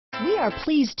We are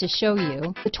pleased to show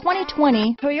you the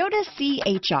 2020 Toyota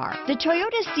C-HR. The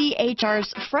Toyota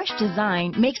C-HR's fresh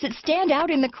design makes it stand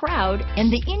out in the crowd,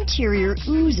 and the interior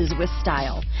oozes with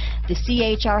style. The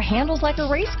C-HR handles like a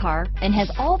race car and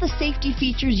has all the safety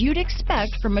features you'd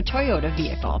expect from a Toyota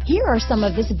vehicle. Here are some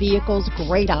of this vehicle's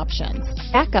great options: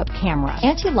 backup camera,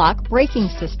 anti-lock braking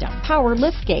system, power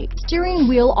liftgate, steering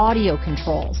wheel audio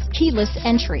controls, keyless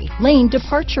entry, lane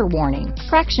departure warning,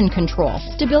 traction control,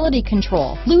 stability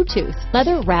control, Bluetooth,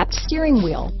 leather-wrapped steering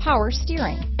wheel, power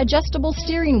steering, adjustable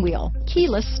steering wheel,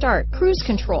 keyless start, cruise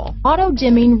control,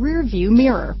 auto-dimming rear view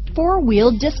mirror,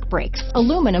 four-wheel disc brakes,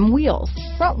 aluminum wheels,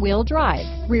 front-wheel drive,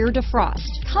 rear defrost.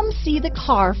 Come see the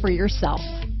car for yourself.